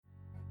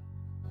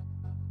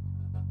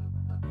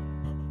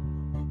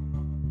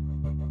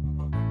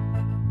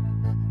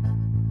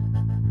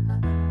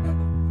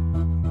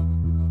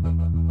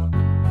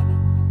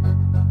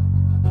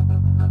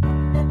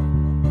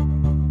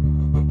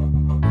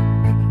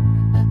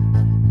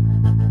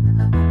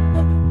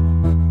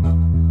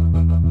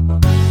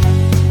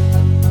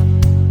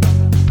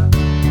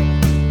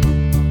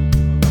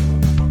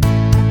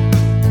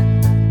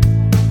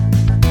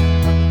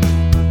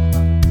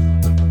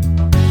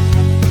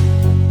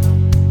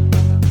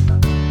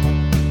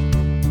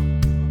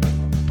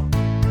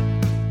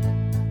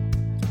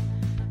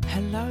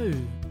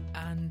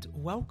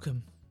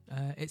welcome.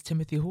 It's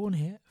Timothy Horn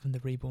here from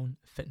the Reborn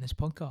Fitness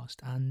Podcast,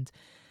 and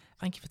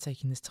thank you for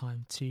taking this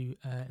time to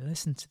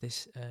listen to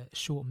this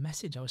short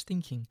message. I was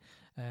thinking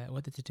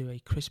whether to do a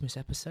Christmas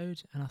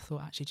episode, and I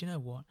thought, actually, do you know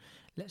what?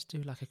 Let's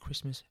do like a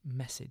Christmas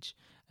message,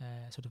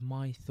 sort of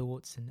my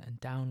thoughts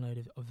and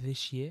download of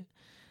this year,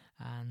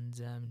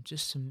 and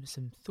just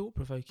some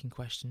thought-provoking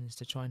questions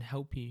to try and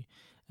help you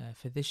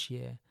for this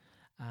year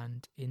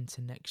and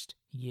into next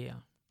year.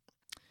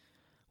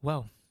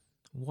 Well,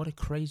 what a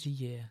crazy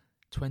year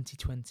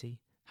 2020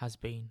 has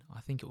been.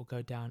 I think it will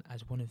go down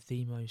as one of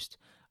the most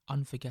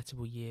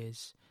unforgettable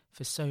years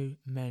for so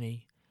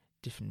many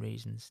different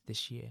reasons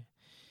this year.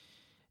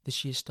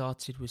 This year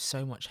started with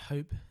so much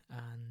hope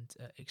and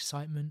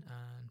excitement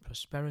and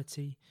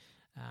prosperity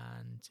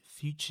and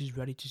futures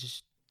ready to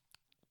just,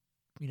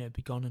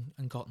 be gone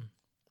and gotten.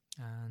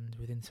 And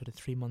within sort of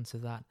 3 months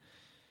of that,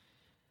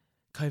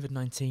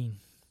 COVID-19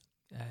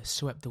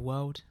 swept the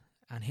world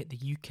and hit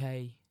the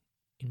UK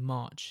in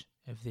March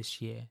of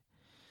this year,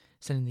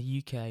 sending the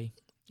UK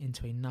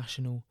into a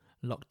national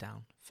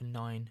lockdown for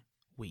 9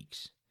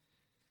 weeks.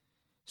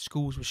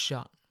 Schools were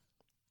shut,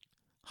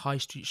 high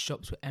street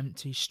shops were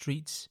empty,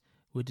 streets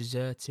were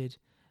deserted,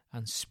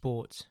 and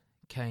sport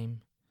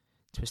came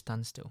to a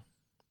standstill.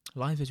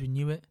 Life as we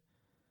knew it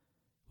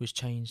was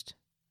changed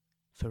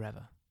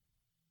forever.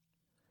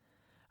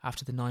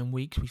 After the 9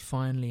 weeks, we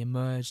finally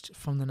emerged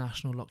from the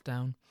national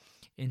lockdown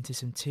into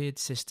some tiered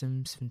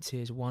systems from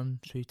tiers 1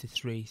 through to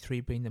 3,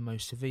 3 being the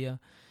most severe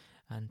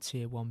and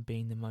tier 1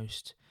 being the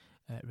most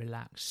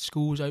relaxed.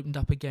 Schools opened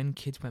up again,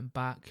 kids went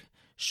back,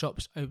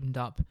 shops opened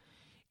up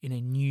in a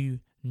new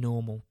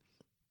normal.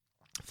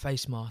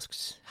 Face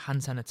masks,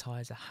 hand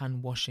sanitizer,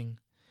 hand washing,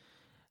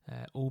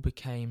 all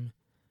became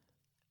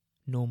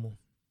normal.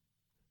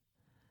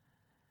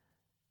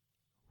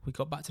 We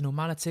got back to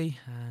normality,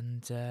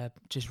 and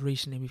just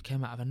recently we've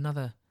come out of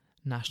another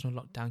national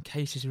lockdown.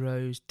 Cases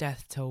rose,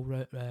 death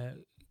toll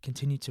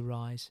continued to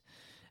rise,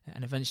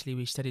 and eventually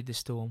we steadied the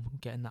storm,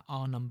 getting that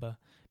R number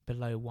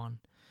below 1.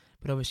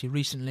 But obviously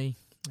recently,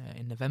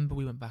 in November,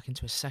 we went back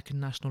into a second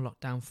national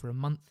lockdown for a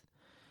month,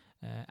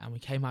 and we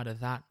came out of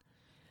that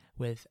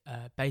with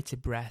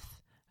bated breath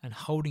and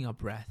holding our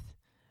breath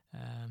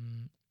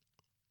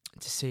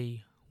to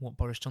see what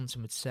Boris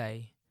Johnson would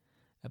say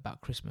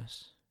about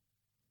Christmas.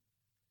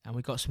 And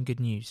we got some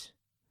good news.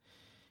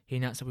 He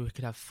announced that we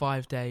could have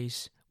 5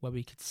 days where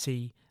we could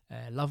see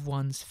loved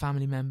ones,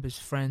 family members,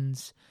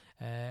 friends.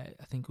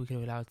 I think we could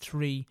have allowed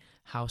 3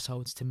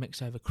 households to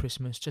mix over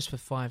Christmas just for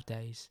 5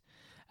 days.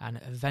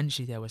 And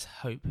eventually there was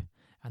hope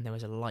and there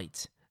was a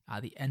light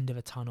at the end of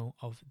a tunnel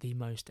of the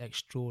most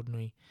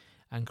extraordinary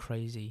and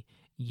crazy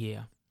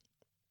year.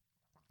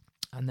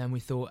 And then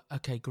we thought,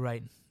 okay,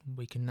 great,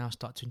 we can now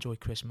start to enjoy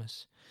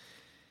Christmas.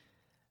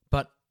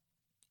 But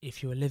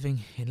if you were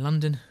living in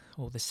London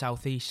or the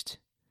southeast,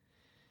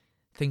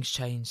 things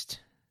changed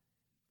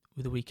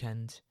with the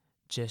weekend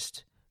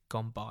just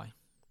gone by.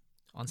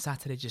 On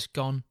Saturday just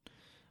gone,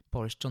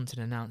 Boris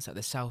Johnson announced that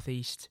the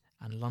southeast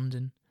and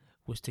London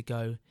was to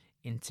go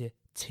into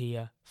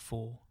tier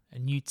 4. A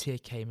new tier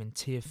came in,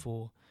 tier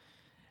 4,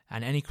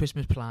 and any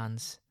Christmas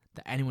plans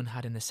that anyone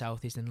had in the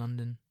southeast and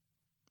London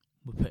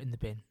were put in the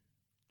bin,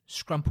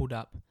 scrumpled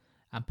up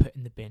and put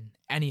in the bin.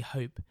 Any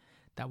hope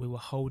that we were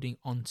holding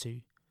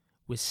onto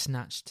was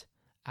snatched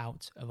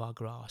out of our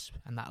grasp,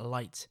 and that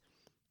light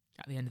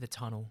at the end of the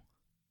tunnel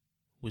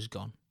was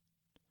gone.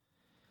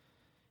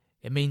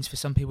 It means for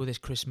some people this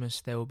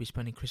Christmas they will be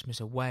spending Christmas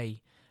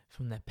away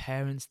from their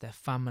parents, their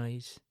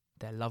families,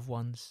 their loved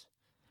ones.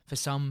 For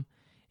some,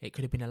 it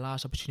could have been a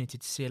last opportunity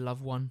to see a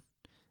loved one.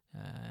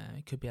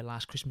 It could be a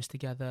last Christmas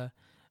together.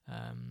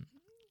 And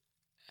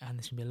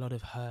there's going to be a lot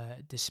of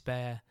hurt,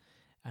 despair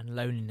and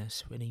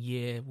loneliness in a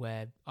year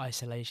where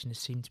isolation has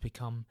seemed to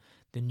become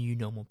the new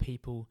normal.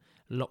 People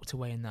locked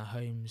away in their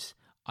homes,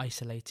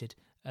 isolated,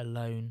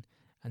 alone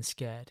and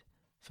scared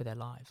for their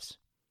lives.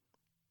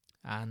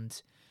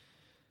 And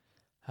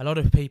a lot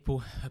of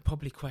people are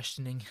probably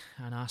questioning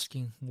and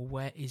asking, well,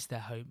 where is their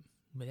hope?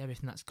 With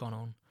everything that's gone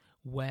on,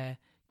 where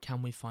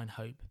can we find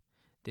hope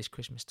this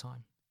Christmas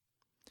time?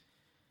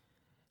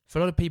 For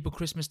a lot of people,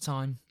 Christmas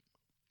time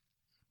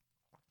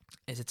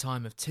is a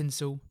time of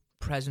tinsel,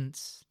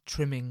 presents,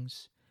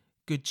 trimmings,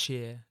 good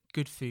cheer,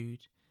 good food,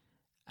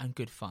 and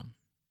good fun.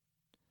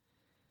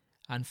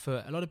 And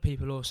for a lot of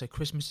people also,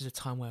 Christmas is a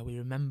time where we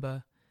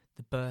remember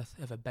the birth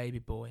of a baby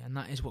boy, and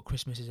that is what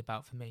Christmas is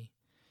about for me.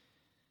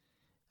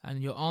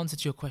 And your answer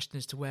to your question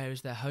as to where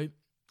is their hope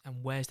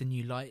and where's the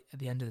new light at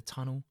the end of the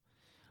tunnel,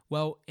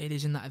 well, it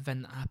is in that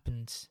event that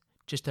happened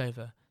just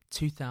over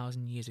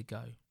 2,000 years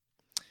ago,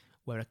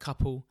 where a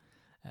couple,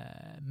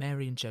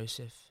 Mary and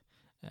Joseph,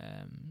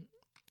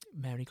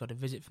 Mary got a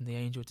visit from the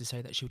angel to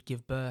say that she would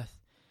give birth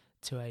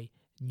to a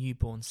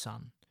newborn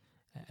son,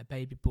 a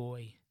baby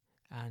boy,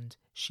 and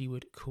she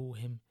would call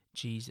him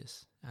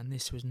Jesus. And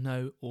this was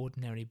no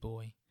ordinary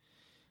boy.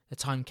 The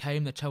time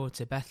came, they travelled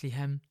to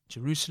Bethlehem,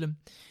 Jerusalem,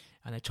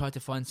 and they tried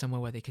to find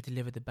somewhere where they could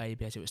deliver the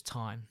baby as it was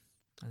time.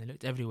 And they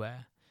looked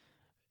everywhere,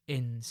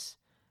 inns,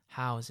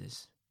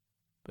 houses,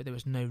 but there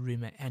was no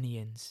room at any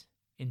inns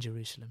in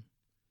Jerusalem.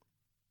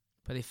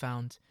 But they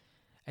found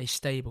a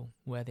stable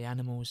where the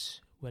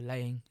animals were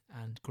laying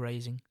and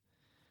grazing,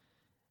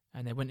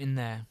 and they went in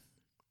there,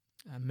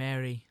 and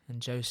Mary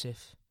and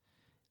Joseph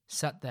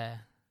sat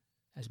there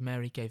as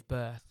Mary gave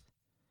birth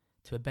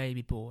to a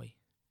baby boy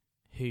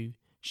who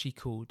she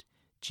called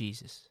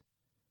Jesus.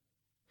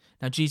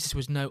 Now, Jesus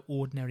was no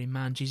ordinary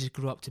man. Jesus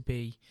grew up to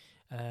be,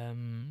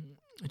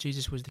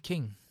 Jesus was the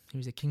king. He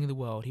was the king of the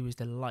world. He was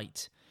the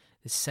light,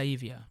 the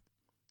saviour.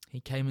 He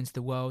came into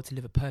the world to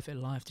live a perfect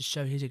life, to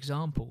show his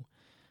example,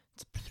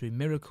 through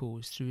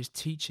miracles, through his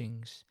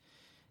teachings,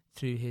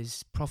 through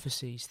his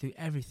prophecies, through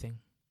everything.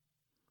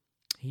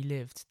 He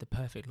lived the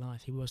perfect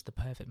life. He was the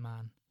perfect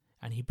man.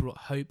 And he brought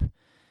hope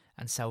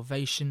and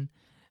salvation,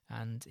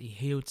 and he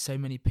healed so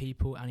many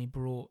people, and he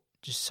brought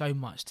just so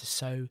much to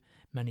so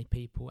many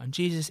people. And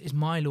Jesus is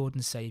my Lord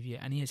and Saviour,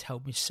 and he has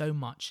helped me so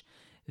much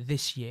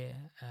this year.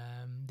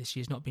 This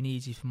year's not been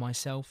easy for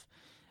myself.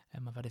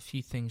 I've had a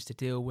few things to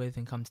deal with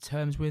and come to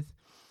terms with.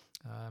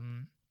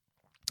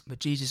 But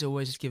Jesus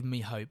always has given me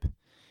hope.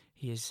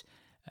 He has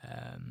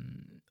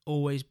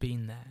always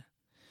been there.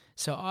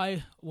 So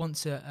I want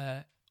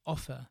to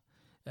offer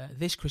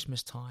this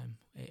Christmas time,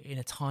 in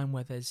a time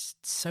where there's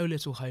so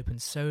little hope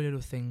and so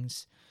little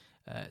things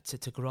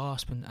to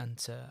grasp and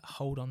to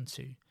hold on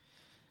to.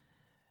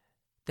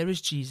 There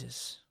is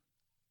Jesus,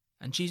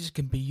 and Jesus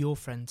can be your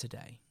friend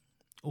today.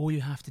 All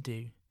you have to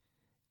do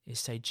is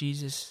say,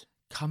 Jesus,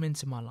 come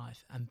into my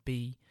life and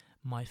be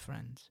my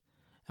friend.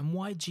 And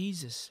why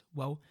Jesus?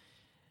 Well,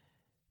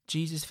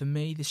 Jesus for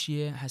me this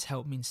year has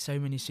helped me in so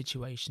many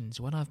situations.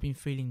 When I've been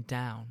feeling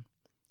down,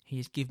 he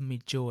has given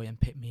me joy and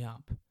picked me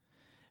up.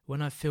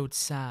 When I've felt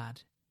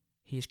sad,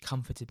 he has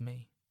comforted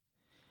me.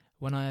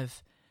 When I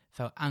have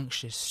felt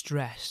anxious,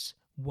 stressed,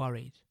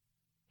 worried,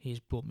 he has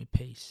brought me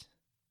peace.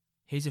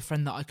 He's a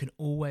friend that I can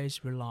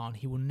always rely on.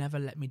 He will never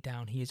let me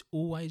down. He is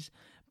always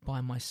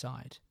by my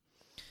side.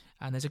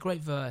 And there's a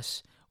great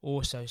verse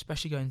also,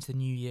 especially going into the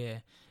new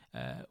year,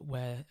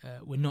 where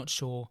we're not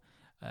sure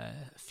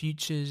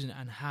futures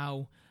and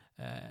how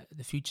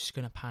the future's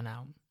going to pan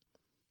out.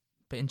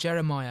 But in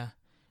Jeremiah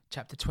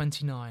chapter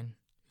 29,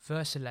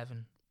 verse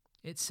 11,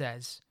 it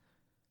says,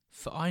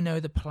 "For I know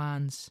the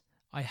plans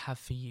I have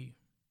for you,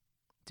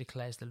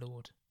 declares the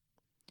Lord.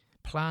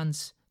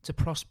 Plans to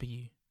prosper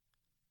you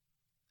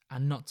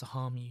and not to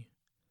harm you.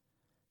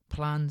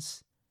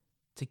 Plans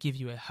to give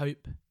you a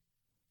hope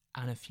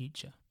and a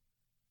future."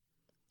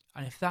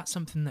 And if that's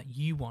something that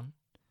you want,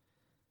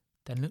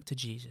 then look to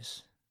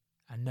Jesus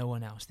and no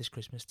one else this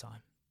Christmas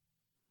time.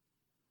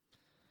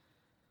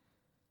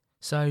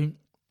 So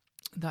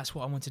that's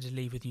what I wanted to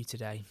leave with you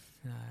today.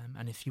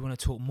 And if you want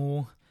to talk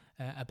more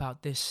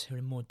about this or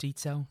in more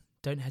detail,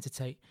 don't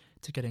hesitate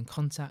to get in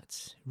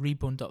contact.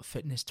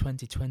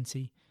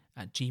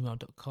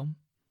 reborn.fitness2020@gmail.com.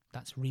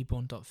 That's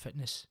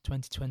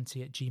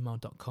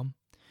reborn.fitness2020@gmail.com.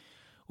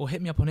 Or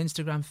hit me up on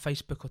Instagram,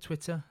 Facebook or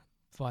Twitter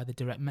via the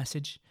direct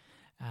message.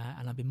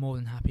 And I'd be more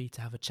than happy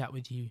to have a chat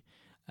with you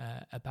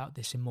about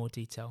this in more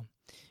detail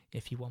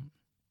if you want.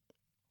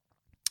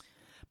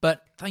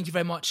 But thank you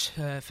very much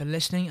for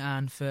listening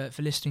and for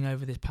listening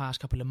over this past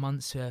couple of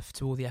months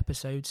to all the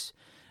episodes.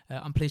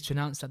 I'm pleased to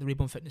announce that the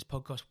Reborn Fitness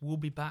podcast will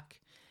be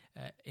back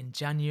in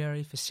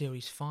January for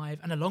Series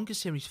 5, and a longer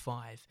Series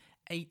 5,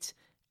 8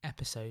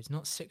 episodes,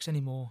 not 6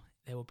 anymore.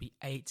 There will be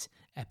 8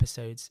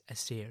 episodes a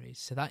series.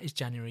 So that is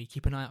January.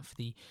 Keep an eye out for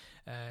the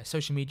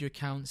social media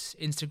accounts.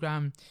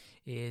 Instagram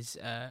is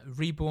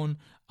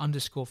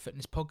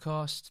reborn_fitness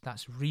podcast.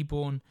 That's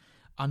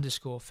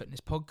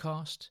reborn_fitness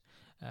podcast.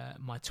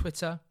 My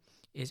Twitter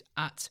is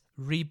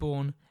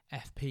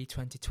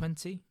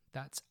 @rebornfp2020.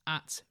 That's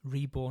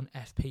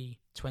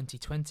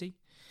 @rebornfp2020.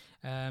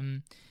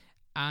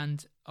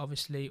 And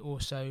obviously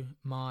also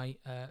my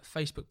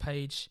Facebook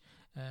page,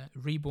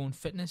 Reborn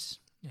Fitness,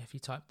 if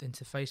you typed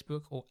into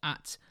Facebook, or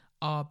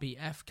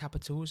 @RBF,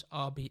 capitals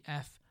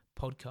RBF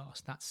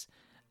podcast. That's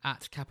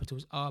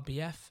 @capitals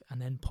RBF and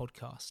then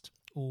podcast,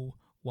 all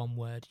one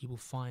word. You will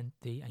find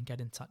and get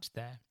in touch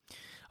there.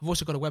 I've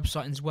also got a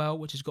website as well,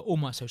 which has got all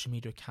my social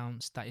media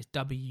accounts. That is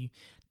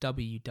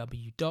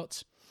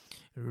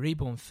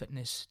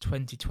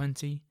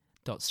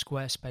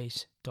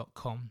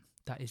www.rebornfitness2020.squarespace.com.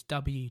 That is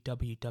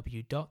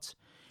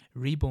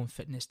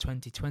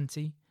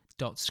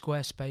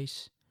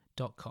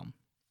www.rebornfitness2020.squarespace.com.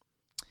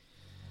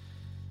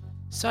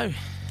 So,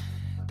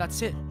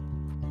 that's it.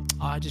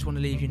 I just want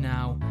to leave you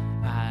now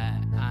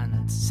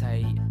and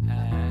say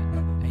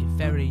a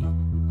very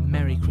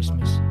Merry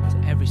Christmas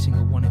to every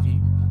single one of you.